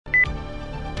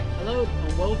up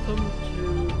and welcome to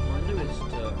my newest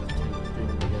attempt at doing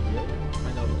a video.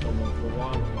 I know it's gone on for a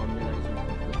while, but I'm realising I'm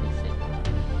completely sick.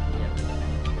 Yeah,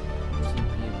 the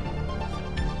CPU.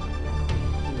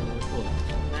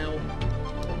 Now,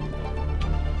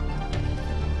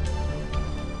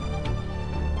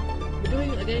 we're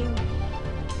doing a game.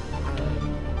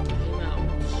 Came out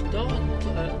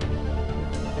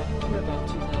probably about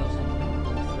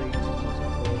 2003,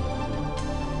 2004.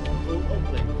 Called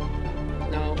Uplink.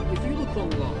 Now, if you look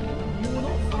online, you will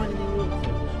not find any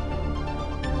walkthroughs.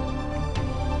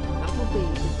 That will be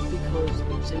because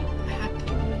it's a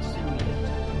hacking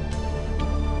simulator.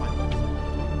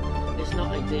 It's not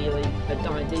ideal,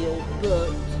 but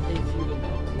if you don't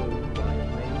have a clue like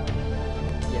me,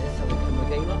 yes, I'm a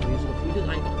gamer, I use a computer,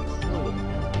 I ain't got a clue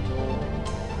at all.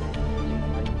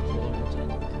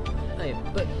 Anyway,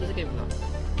 but there's a game for that.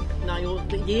 Now,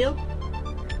 the year?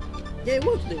 Yeah, it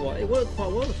worked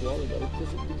quite well a while ago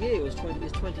because the year was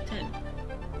 2010.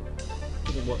 It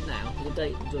doesn't work now because the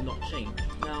date does not change.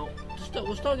 Now,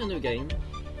 we're starting a new game,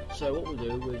 so what we'll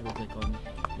do is we'll click on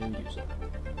New User.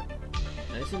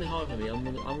 Now, it's going to be hard for me. I'm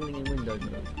running in Windows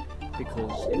mode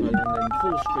because if I run in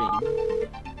full screen,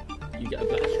 you get a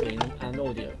better screen and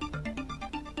audio.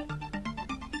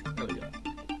 There we go.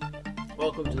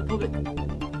 Welcome to the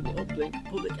Uplink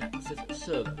public access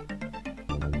server.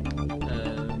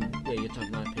 Yeah, you type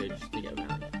an IP just to get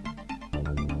around.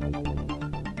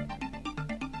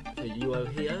 So you are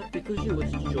here because you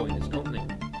wish to join this company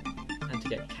and to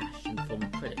get cash in the form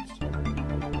of credits.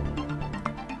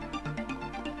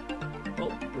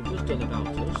 Well, we've just done about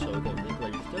us, so we've got to click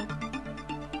register.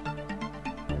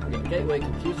 We've got a gateway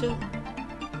computer.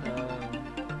 I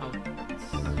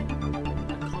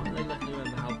can't exactly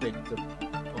remember how big or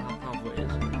how powerful it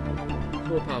is. It's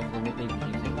more powerful than these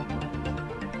machines.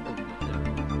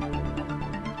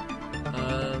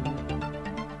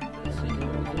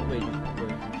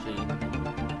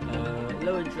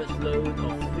 Low interest loan of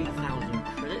 3,000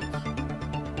 credits,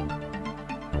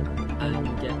 and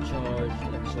you get charged you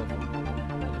can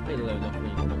pay the loan off when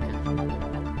you get no cash.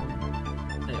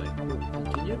 Anyway, we'll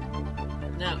continue.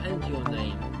 Now enter your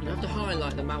name. You have to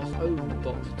highlight the mouse over the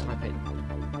box to type in.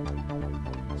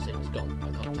 See, it's gone. I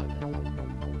can't type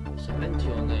in. So enter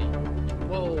your name.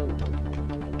 Whoa!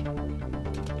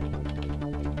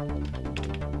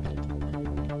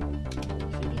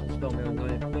 See if you can spell my own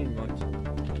name right.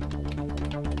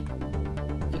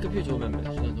 The computer will remember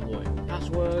this, don't worry.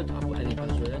 Password, I'll put any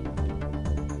password in.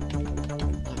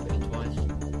 Type it in twice.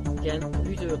 Again,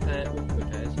 computer repairs.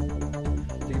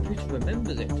 The computer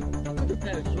remembers it. You could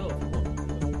repair it as well if you want.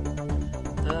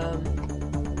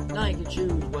 Now you can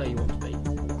choose where you want to be.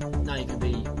 Now you can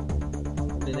be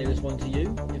the nearest one to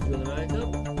you, if you're in America.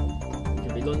 You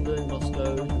can be London,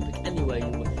 Moscow, you can pick anywhere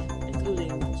you wish, including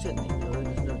Sydney.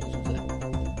 There's no distance there.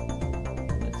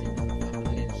 Let's see, I've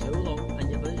been in so long, and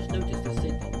yet I just noticed the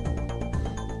Sydney.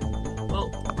 Well,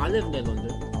 I live near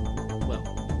London. Well,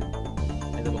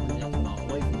 I live up in miles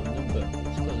away from London, but it's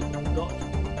because of what I've got.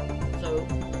 So,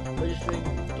 registering,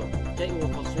 done. Gateway will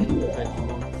cost 300 credits a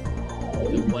month.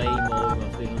 It's way more than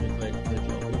 300 credits per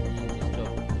job. It's the easiest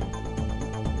job.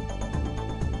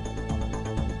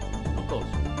 Of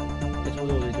course, this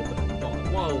will already do better.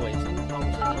 While waiting, I'll say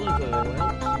hello to everyone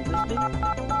else who's listening.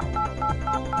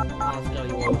 Ask how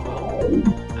you are as well,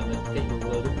 and then get your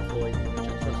load up before you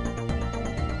transfer.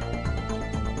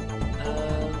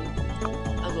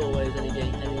 As always, any good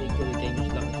games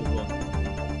you'd like to run,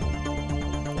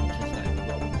 test out as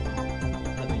well,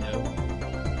 let me know.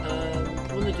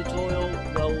 Run the tutorial,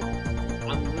 well,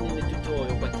 I'm running the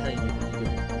tutorial by telling you how to do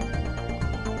it.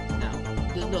 Now,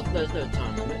 there's no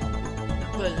time limit. At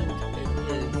present, it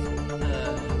is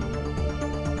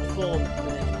 4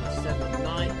 minutes past 7 at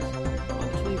night on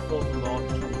the 24th of March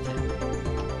 2010.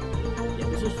 Yeah,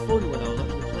 this was fun when I was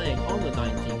actually playing on the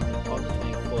 19th or the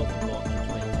 24th of March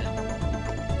 2010.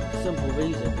 For simple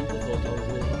reason, people thought I was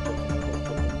really hooked up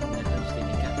and I was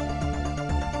thinking cash.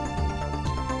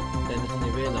 Then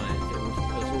suddenly realised it was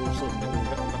because all of a sudden it was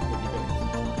rapidly going through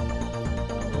time.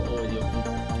 And we're already up to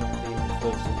the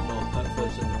 1st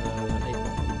of April.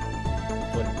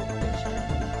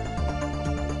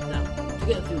 Now, to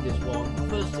get through this one,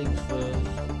 first things first,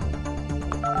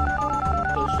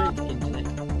 go straight to Internet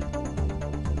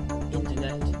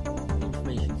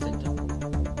Information Centre.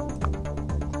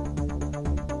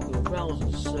 We'll browse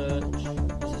and search.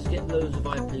 This is get loads of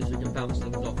IPs so we can bounce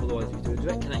things off, otherwise if you do a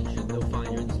direct connection they'll find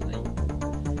you instantly.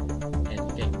 End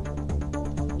the game.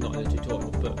 Not in a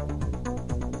tutorial, but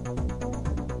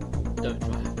don't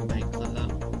try hacking banks like that.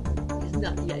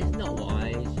 It's not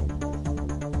wise.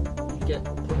 You get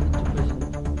put into prison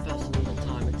faster than the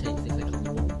time it takes to click on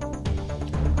the button.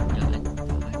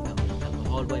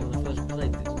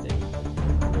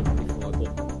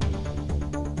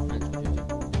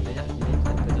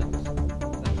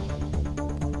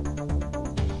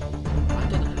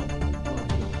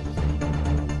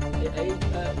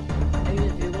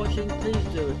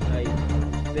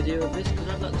 video of this because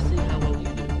I'd like to see how well you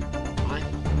do. I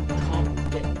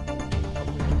can't get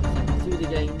 100% through the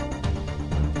game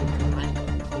because I ain't got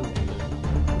a clue what I'm doing.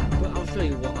 But I'll show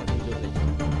you what I can do at least.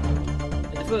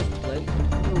 In the first place,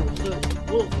 we'll search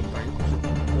all for banks, which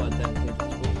is what I'm then going to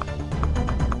do.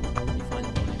 You find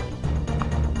it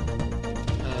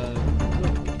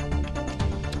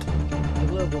the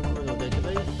global criminal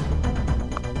database.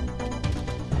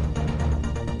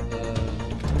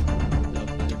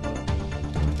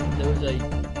 There was a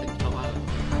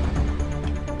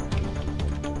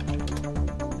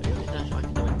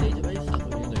academic database. That's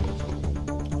what we're going to do.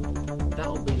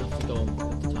 That'll be enough to go on for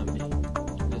the time being.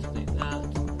 Listening to that.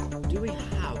 What do we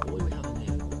have in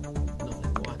here?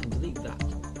 Nothing. Well, I can delete that.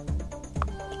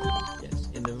 Yes,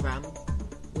 in the RAM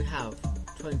we have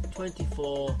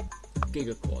 24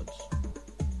 gigaquads.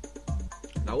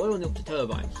 Now we're only up to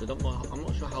terabytes, so I'm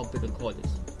not sure how big a quad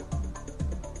is.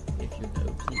 If you know,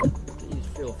 please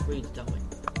feel free to tell me.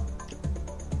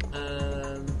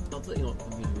 I'll tell you what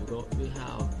computer we've got. We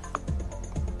have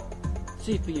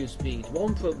CPU speed,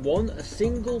 a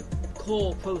single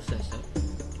core processor,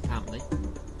 apparently,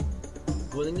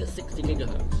 running at 60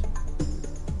 gigahertz.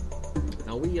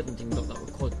 Now we haven't even got that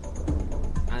with quad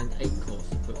and 8 core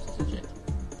processors yet,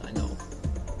 that I know of.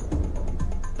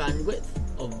 Bandwidth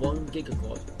of 1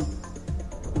 gigaquad.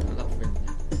 That's pretty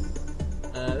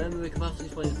good. Memory capacity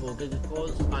 24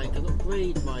 gigaquads. I can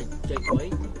upgrade my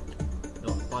gateway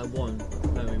by 1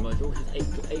 memory module, which is 8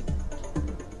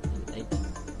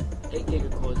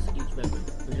 gigaquads each memory,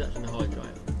 which is actually a hard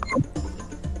drive.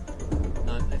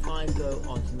 Now, if I go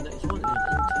on to the next one, it's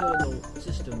an internal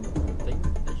system thing,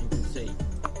 as you can see,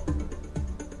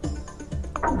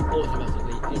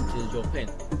 automatically enters your pin.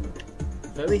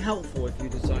 Very helpful if you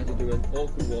decide to do an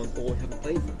awkward one or haven't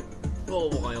played for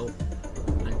a while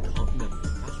and can't remember the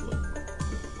password.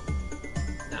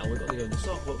 Now we've got to go into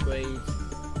software upgrades,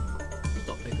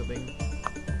 stop pickuping,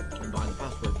 and buy the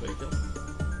password breaker.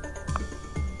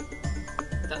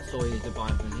 That's all you need to buy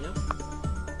from here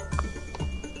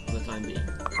for the time being.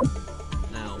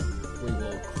 Now we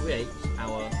will create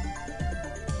our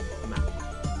map.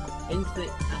 Infinite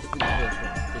has to be the first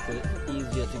one because it's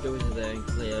easier to go into there and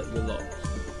clear your logs.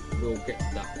 We'll get to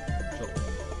that shortly.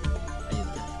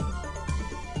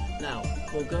 Now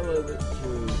we'll go over to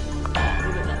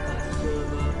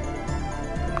server.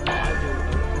 I do a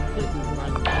completely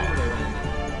random go around it.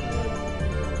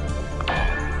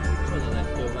 So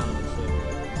let's go around the server.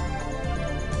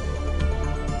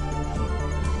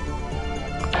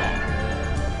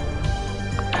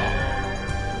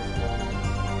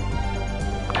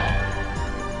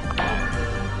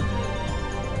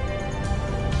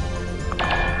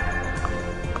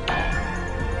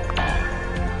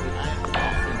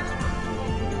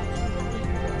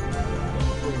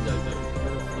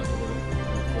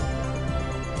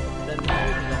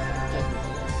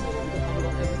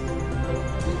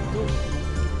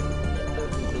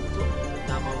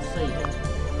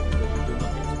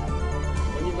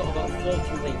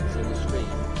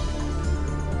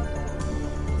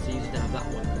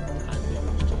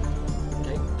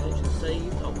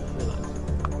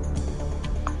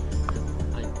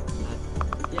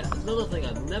 Another thing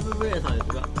I've never realised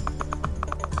about.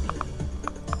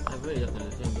 I really don't know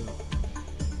the thing.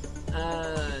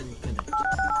 And connect.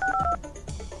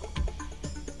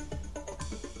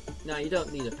 Now you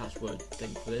don't need a password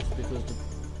thing for this because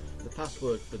the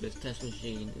password for this test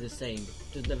machine is the same.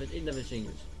 It never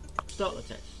changes. Start the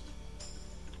test.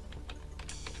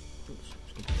 Oops,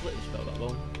 completely spelled that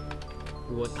wrong.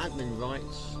 We want admin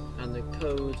rights and the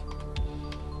code.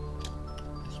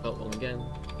 Spelled wrong again.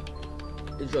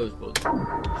 It's Rosebud.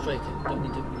 Straight in, don't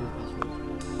need to use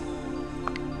passwords.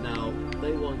 Now,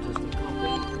 they want us to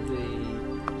copy the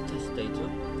test data,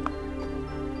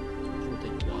 which will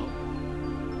take a while.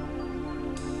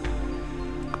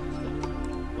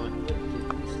 Right,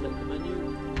 select the menu,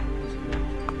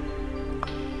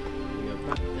 we go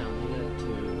back down here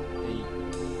to the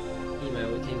email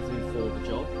that came through for the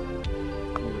job.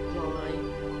 We reply.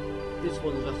 This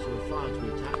one is asked for a file to be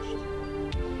attached.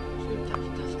 So we attach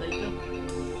the test data.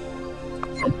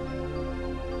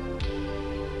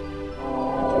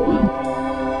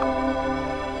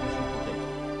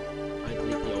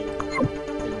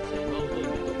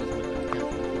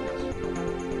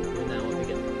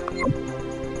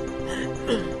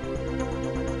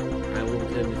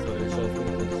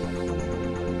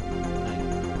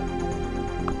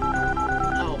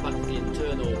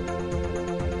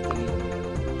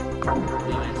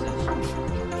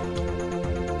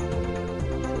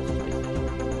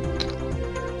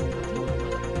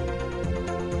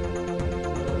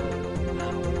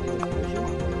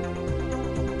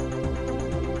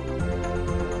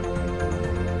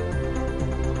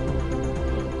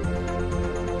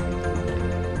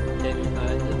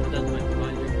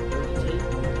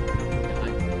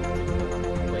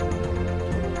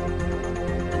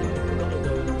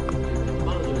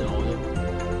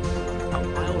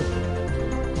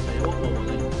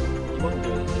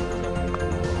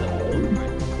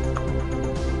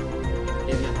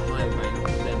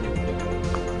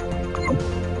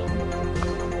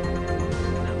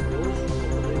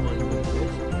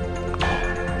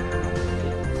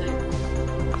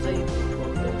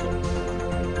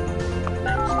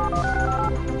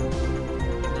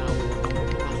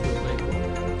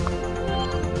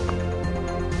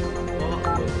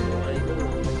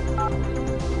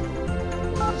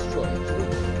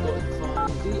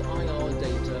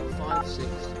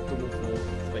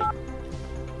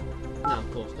 Now,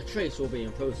 of course, a trace will be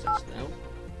in process now.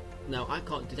 Now, I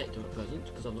can't detect them at present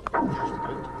because I've not got the cache to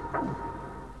do it.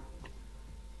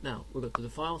 Now, we'll go to the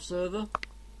file server,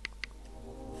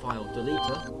 file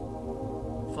deleter,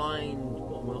 find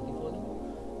what am I looking for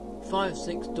now?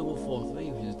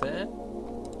 56443, which is there.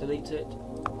 Delete it,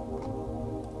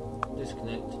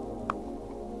 disconnect,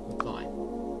 reply.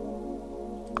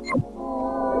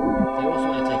 They also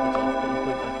want to take it off, but you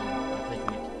put it back on by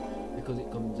clicking it because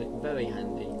it comes in very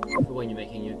handy for when you're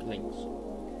making your links.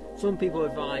 Some people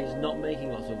advise not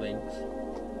making lots of links.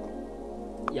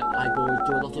 Yeah, I always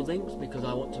do a lot of links because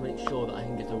I want to make sure that I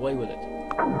can get away with it.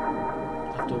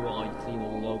 After a while, you clean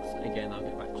all the logs. Again, I'll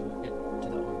get back to that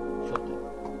one shortly.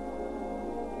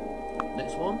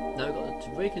 Next one. Now we've got to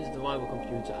break into the rival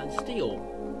computer and steal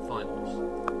files.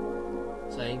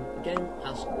 Saying again,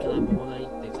 ask can I have money?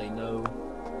 They say no.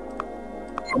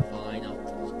 Fine,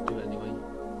 I'll do it anyway.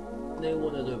 No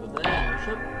one is over there.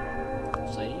 Shop.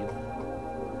 Save.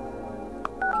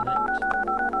 Connect.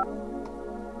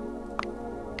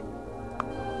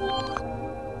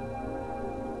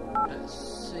 Let's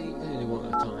see, I only do one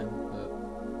at a time, but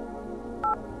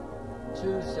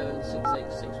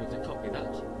 27686 we have to copy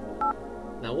that.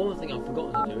 Now one thing I've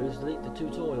forgotten to do is delete the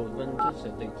tutorial random test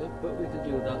set data, but we can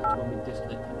do that when we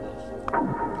disconnect from this.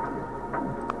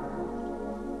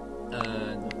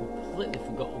 And I've completely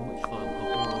forgotten which file I'm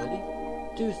copying already.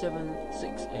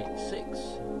 27686.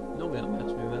 Normally that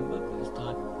makes me remember, but this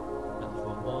time that's the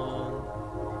wrong one.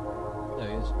 There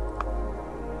he is.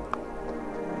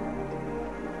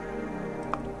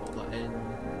 Put that in.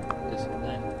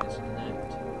 Disconnect,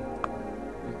 disconnect.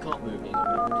 We can't move these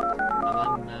around. And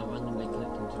I'm now randomly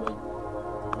connecting to a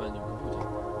random computer.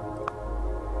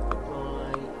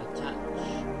 Apply, attach,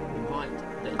 write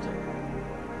data.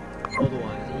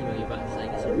 Otherwise, email you back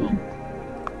saying it's wrong.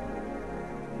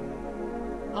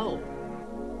 Oh.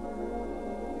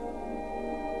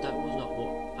 That was not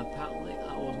what, apparently,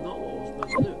 that was not what I was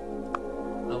supposed to do.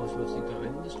 I was supposed to go in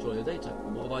and destroy the data.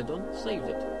 And what have I done? Saved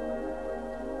it.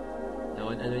 Now,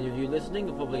 and any of you listening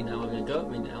are probably now going to go at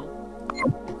me now,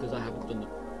 because I haven't done the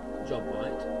job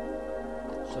right.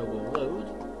 So we'll load,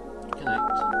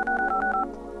 connect,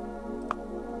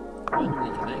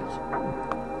 randomly connect,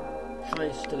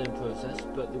 trace still in process,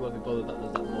 but they won't be bothered that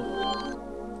there's that one.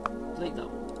 Delete that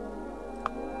one.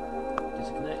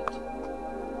 Disconnect,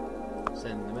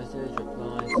 send the message,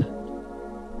 reply, send.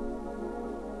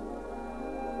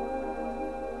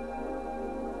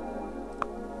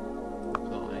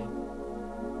 Reply,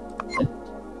 send.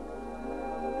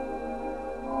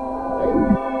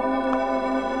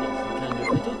 Yes, you can do it a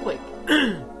little quick.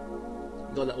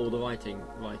 You've got to let all the writing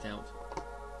write out.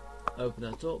 Open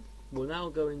that up. We'll now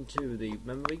go into the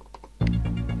memory,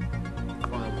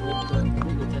 file connector,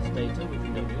 delete the test data, which we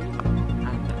don't need,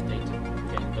 and that data,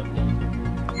 again, don't need.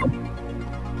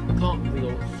 Can't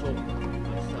really all sort that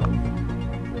myself,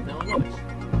 but now I know it.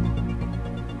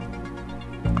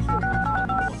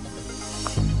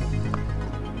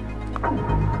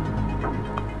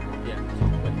 Yeah,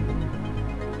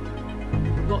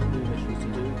 I've got new missions to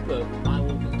do, but I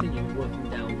will continue working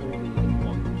down all these different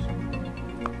ones.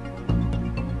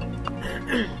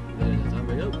 There's the time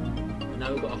we go. Now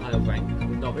we've got a higher rank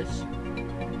with novice.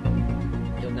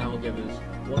 He'll now give us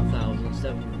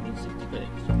 1,760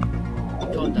 credits. We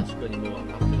can't ask for any more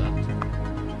after that.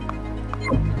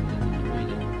 Continue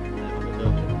reading.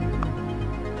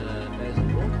 There's a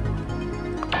more.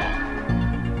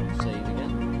 Save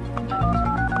again. Next.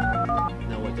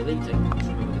 Now we're deleting. Let's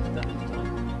remember this that this time.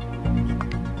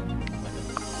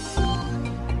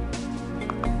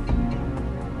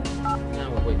 Now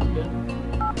we'll wait again.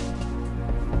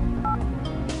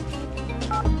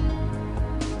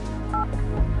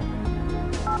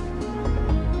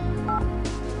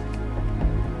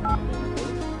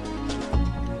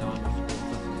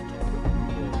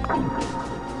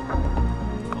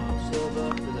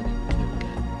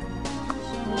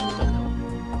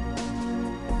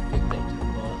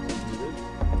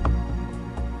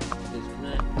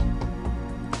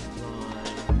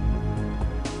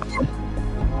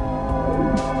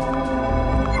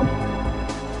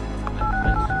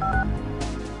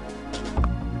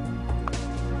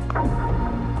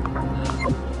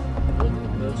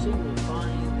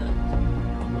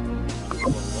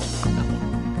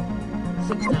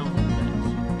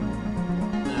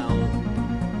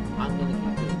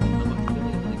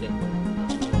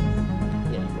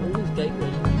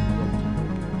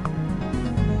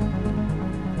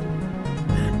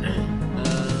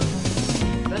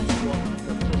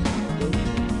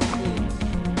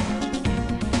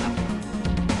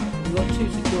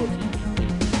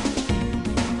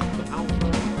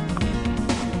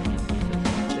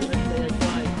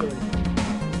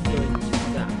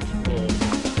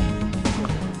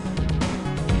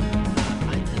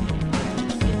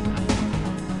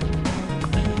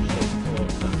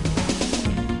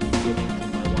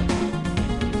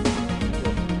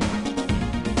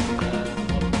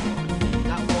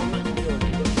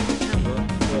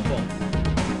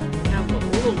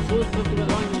 talking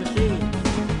about your machine.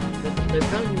 They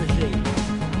found your machine.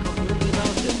 Can't do anything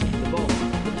about it. The bomb.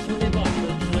 But it's only about it,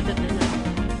 so I detonate now.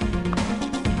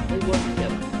 They work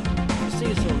together. If you see a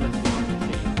sort of message on your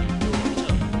machine, you'll let me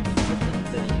know.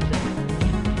 Then you can detonate.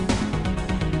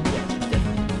 Yes,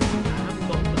 definitely. I haven't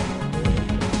got that.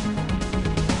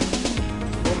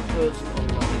 One person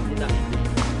online did actually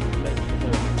make the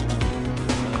phone.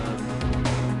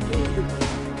 It was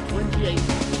 28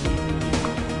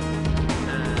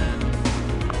 and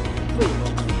pretty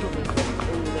much we covered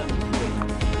all them three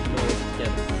going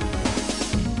together.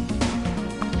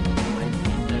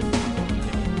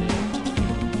 And then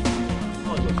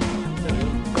hard work. There we go.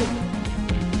 Perfect.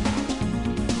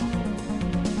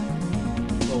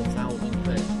 12,000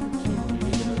 credits for 200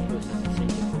 gigahertz processing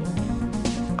Singapore.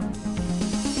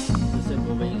 The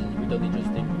simple reason we'd only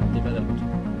just developed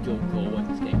dual core when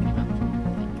this game came out.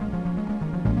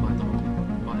 Might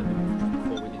have been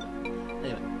before we did that.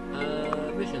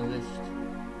 Anyway, mission list.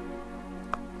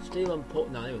 Steal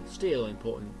important. No, anyway, steal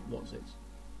important. What's it?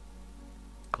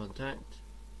 Contact.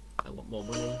 I want more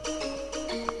money.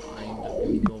 I don't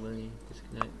need more money.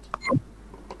 Disconnect.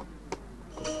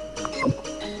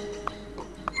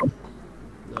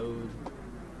 Load.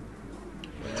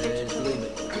 Where is the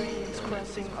limit?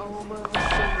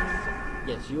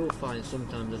 Yes, you'll find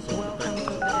sometimes there's something back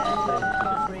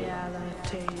to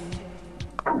reality.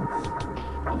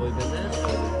 Have we been there?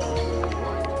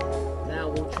 Right. Now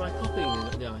we'll try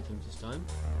copying the items this time.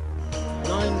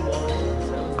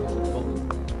 9171.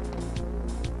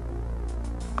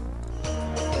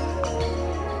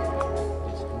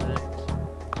 Disconnect.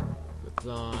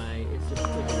 Reply. It's just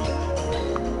pretty much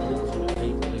links to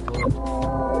repeat what they call it.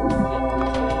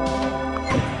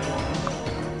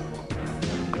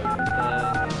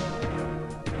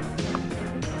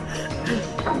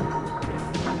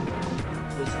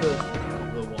 This first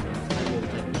couple of ones, I will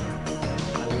take them.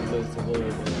 I will go through all of them.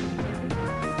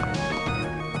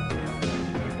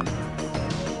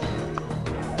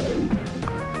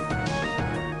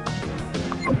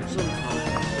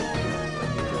 Sometimes, when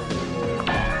you go to more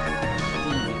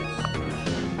devious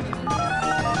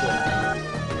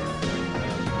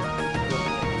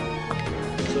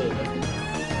server, this is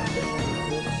of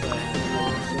course saying you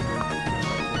want someone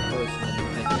person and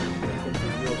take it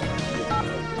from your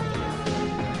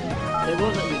they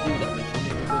won't let you do that mission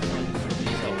because you're trying to stop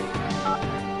yourself. There we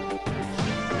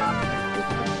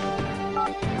go.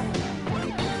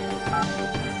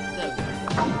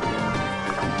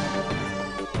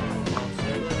 I'll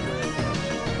say that we're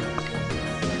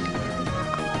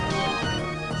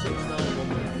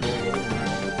 69114.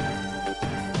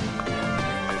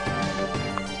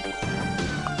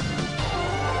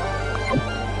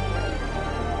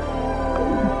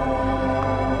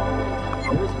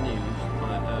 There is news.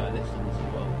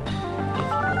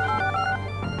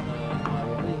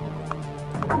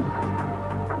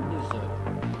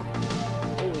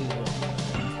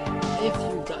 If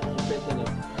you've actually been a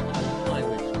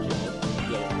high-risk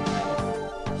job,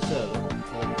 server,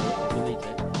 delete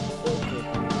it, or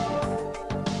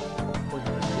what you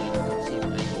can see it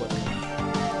make work.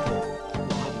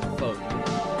 Not having a phone,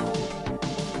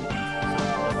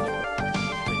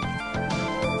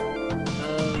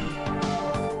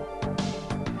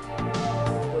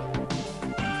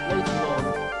 later on,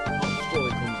 our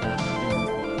story comes out and you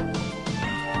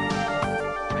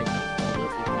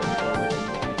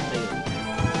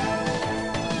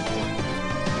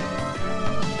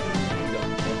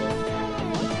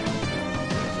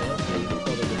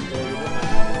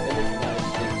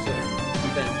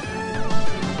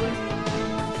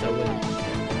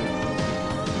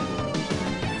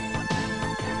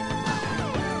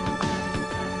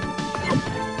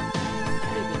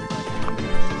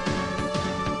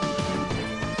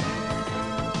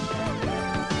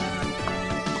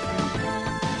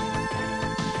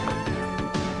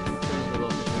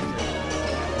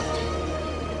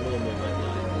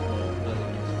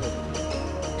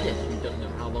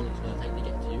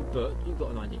but you've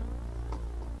got an idea.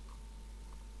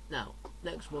 Now,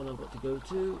 next one I've got to go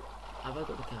to. Have I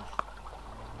got the cache?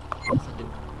 Yes, I do.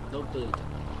 No, delete it.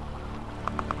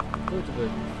 Go to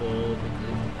version 4 because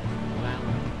it's the best around.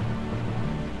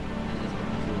 And it's got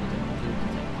to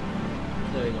detect.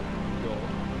 Clearing up your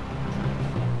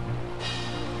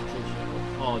intrusion or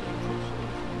hard intrusion.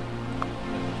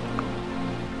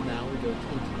 Now we go to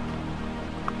internet.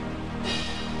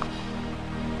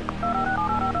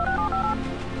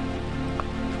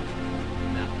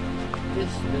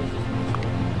 This knows as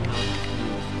possible how to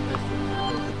use special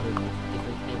protocols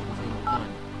different every single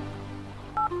time.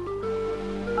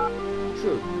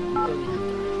 True, you only have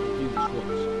to actually do this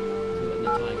once through an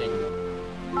entire game.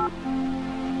 never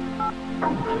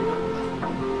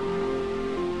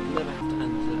have to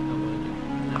answer how I do.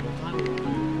 Now what I will do,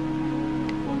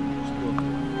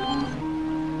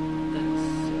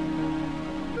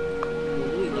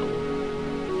 we'll delete that one.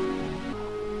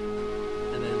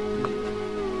 And then delete that.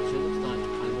 So it looks like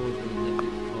I've always been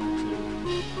connected onto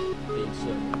the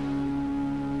server.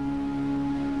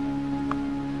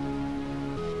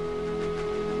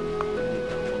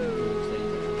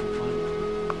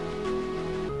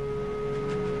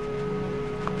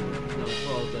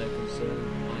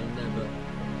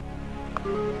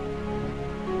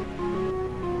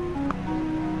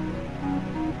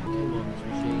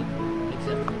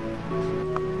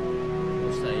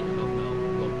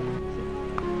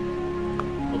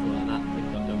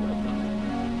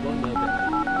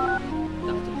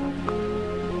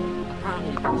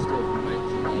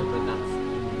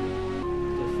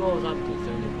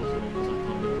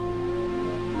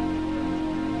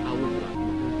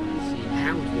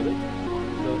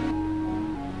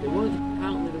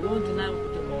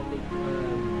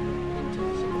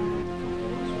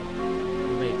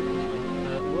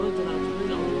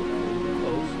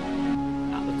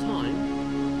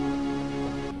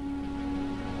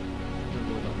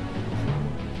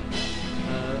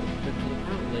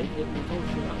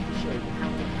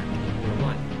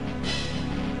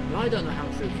 I don't know how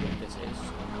truthful this is.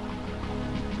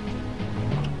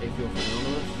 If you're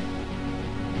anonymous,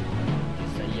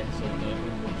 just say yes or no.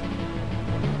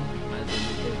 As in,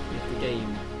 if the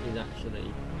game is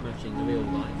actually matching the real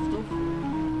life stuff,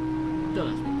 don't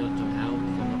ask me, don't tell me how,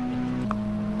 because I'm not interested.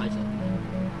 I tell you.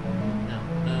 Now,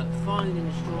 find and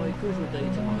destroy crucial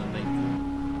data on a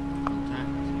main contact,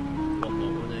 what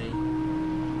more money,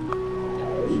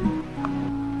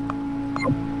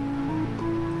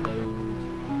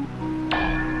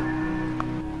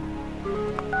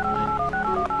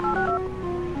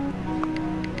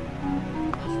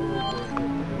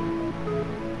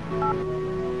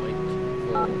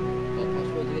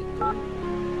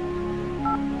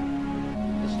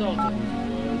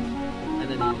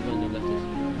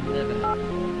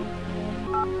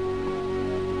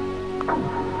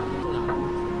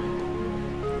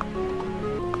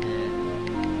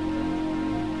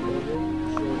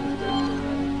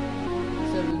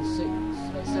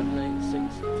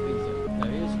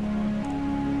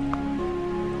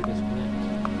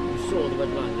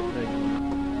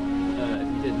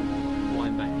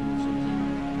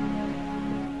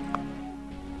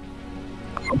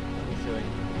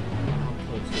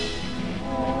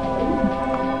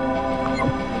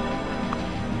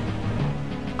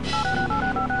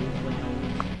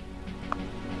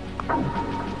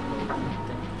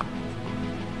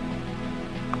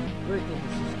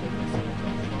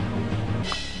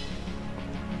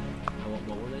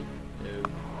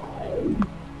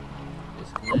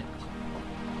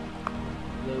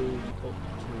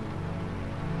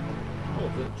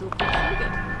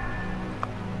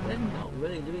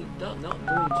 not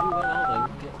doing too well, are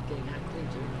they? Getting hacked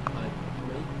into by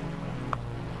me.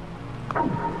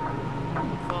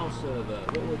 File server,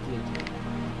 what would you do?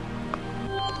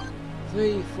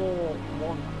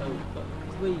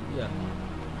 34103, yeah.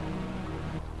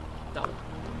 That one.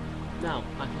 Now,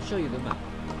 I can show you the map.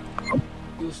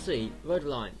 You'll see red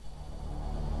line.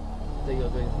 They are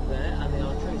going there, and they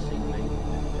are tracing me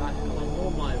back along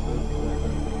all my route wherever I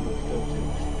go to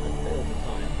at the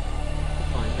time to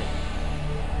find me.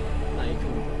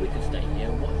 We can stay here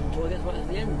and watch until I get right at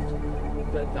the end.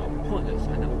 But that would be pointless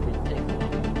and that would be taking a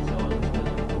while. So I'm just going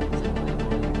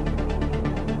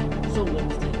to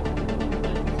someone's taking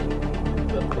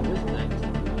but for this next.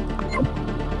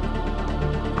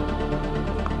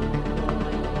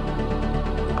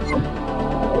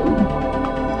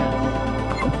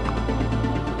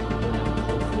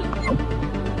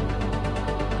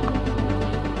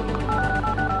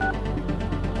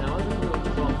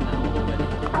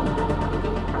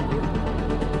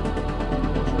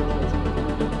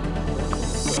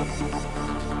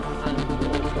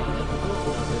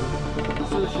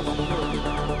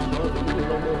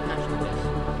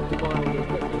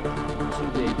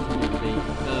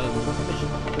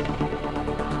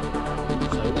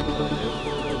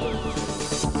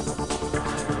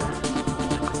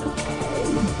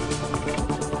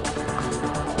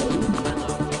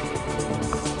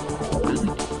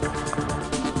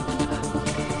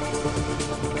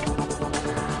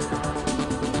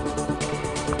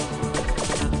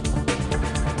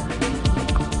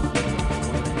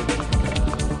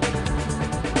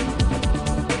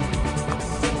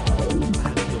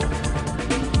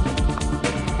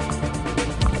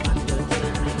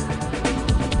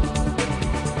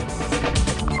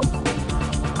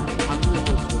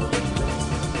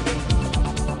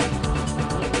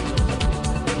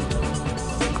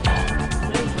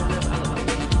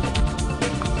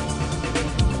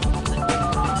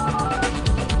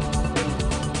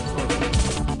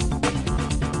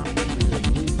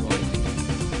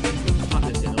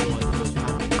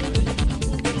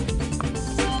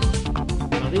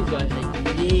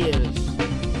 years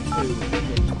to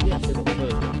we actually got the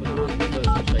first one, but it wasn't the first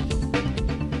illustration.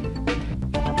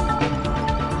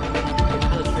 It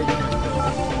had a trade track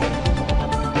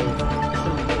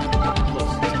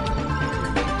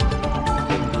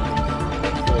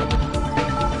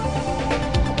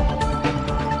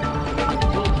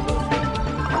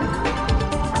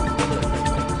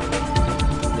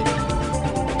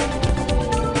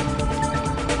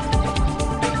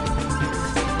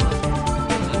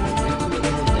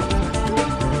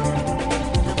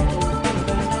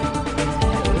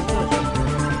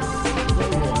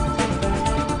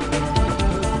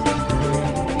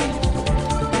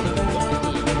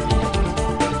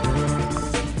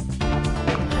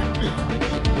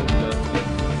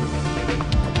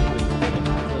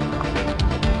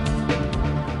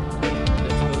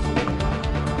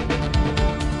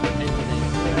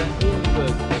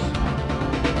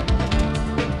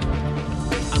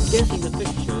guessing the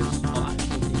pictures are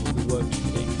actually people who work in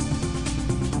the game.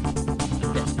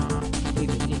 I'm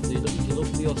guessing. If you look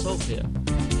for yourself here,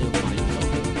 you'll find yourself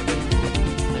here.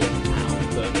 Like now,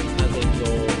 but as in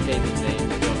your gaming name,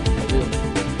 your real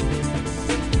name.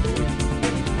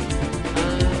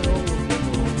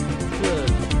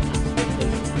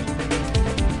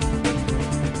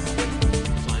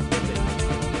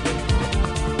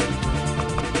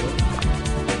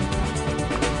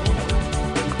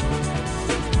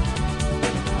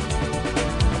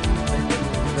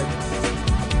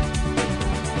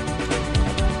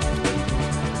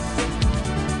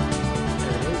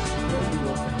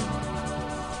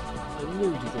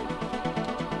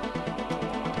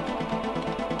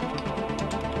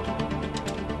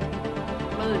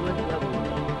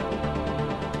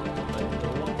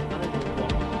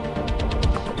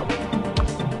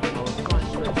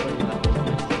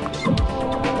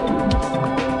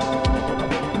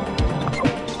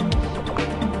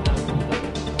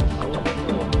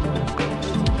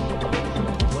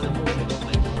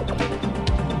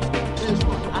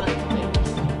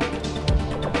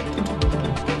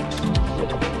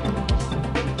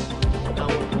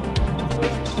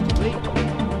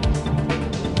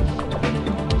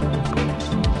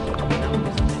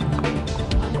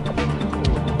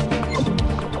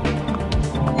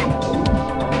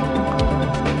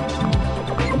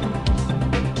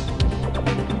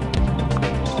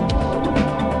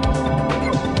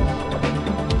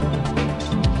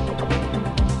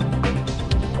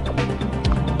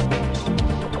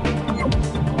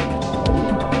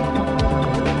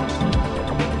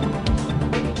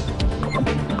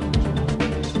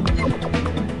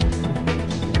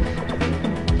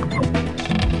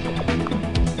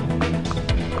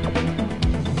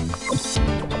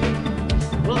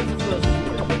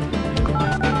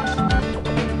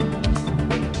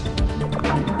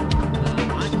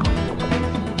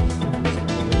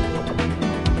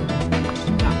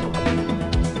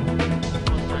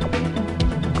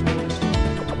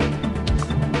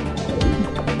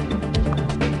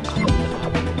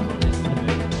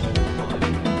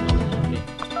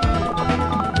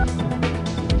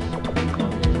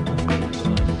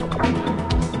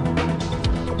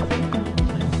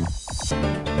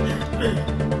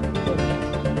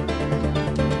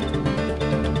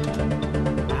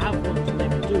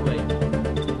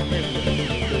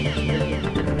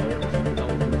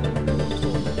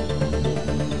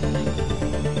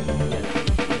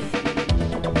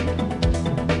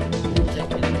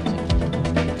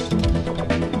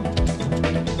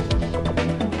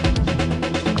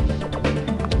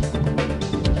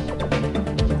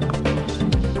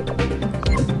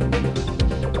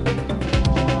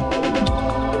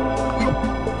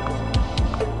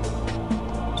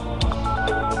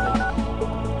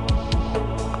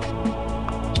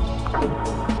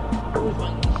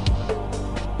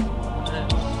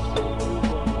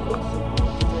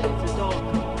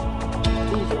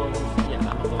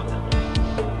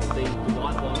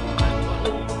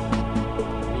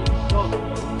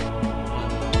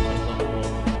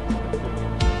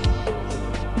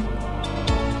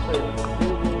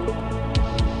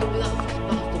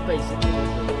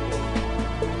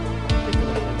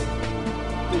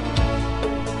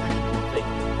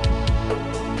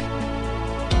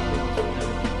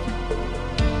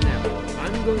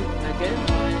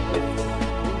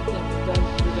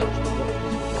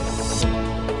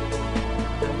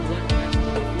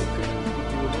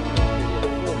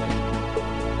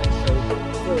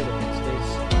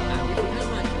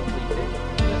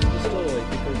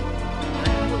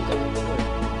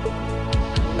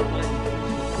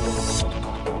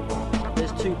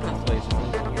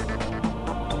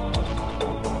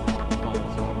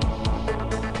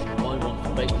 One wants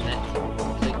to break the net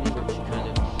completely, which you kind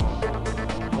of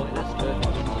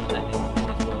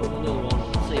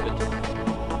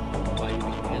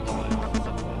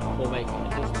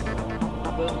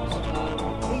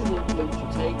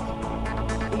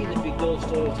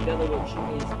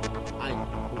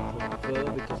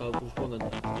prefer, because I was wanting to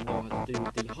know how to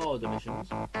do the harder missions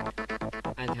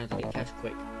and how to get cash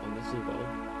quick on this as well,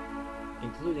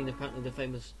 including apparently the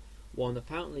famous one.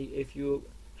 Apparently, if you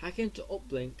hack into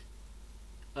Uplink,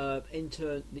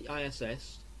 into the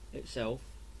ISS itself,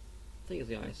 I think it's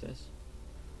the ISS,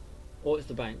 or it's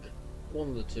the bank, one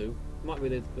of the two, might be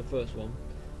the first one,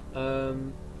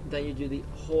 then you do the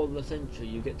Hall of the Century,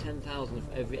 you get 10,000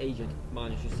 for every agent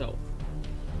minus yourself,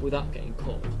 without getting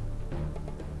caught.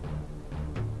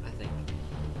 I think.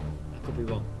 I could be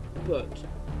wrong. But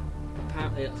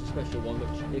apparently that's a special one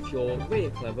which, if you're really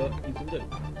clever, you can do.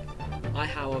 I,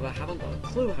 however, haven't got a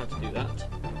clue how to do that.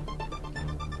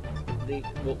 The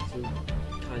walkthrough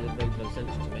kind of made no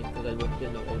sense to me, because I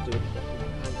didn't know what I was doing,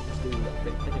 and just do that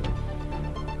bit anyway.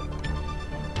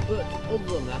 But other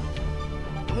than that,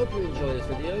 I hope you enjoy this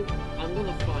video. I'm going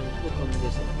to look on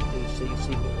this to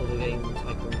see what other games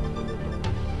I can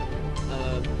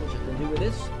which I can do with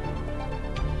this,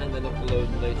 and then upload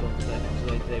them later on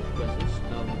today progresses.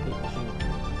 Keep the machine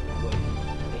working.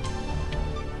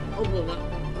 Other than that, I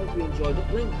hope you enjoyed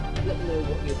Uplink. Let me know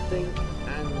what you think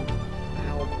and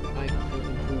how I can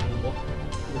improve on what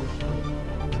the machine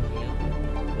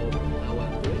or how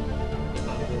I'm doing, if I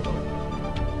feel wrong.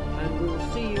 And we will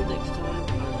see you next time,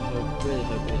 and I really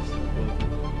hope this is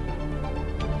working.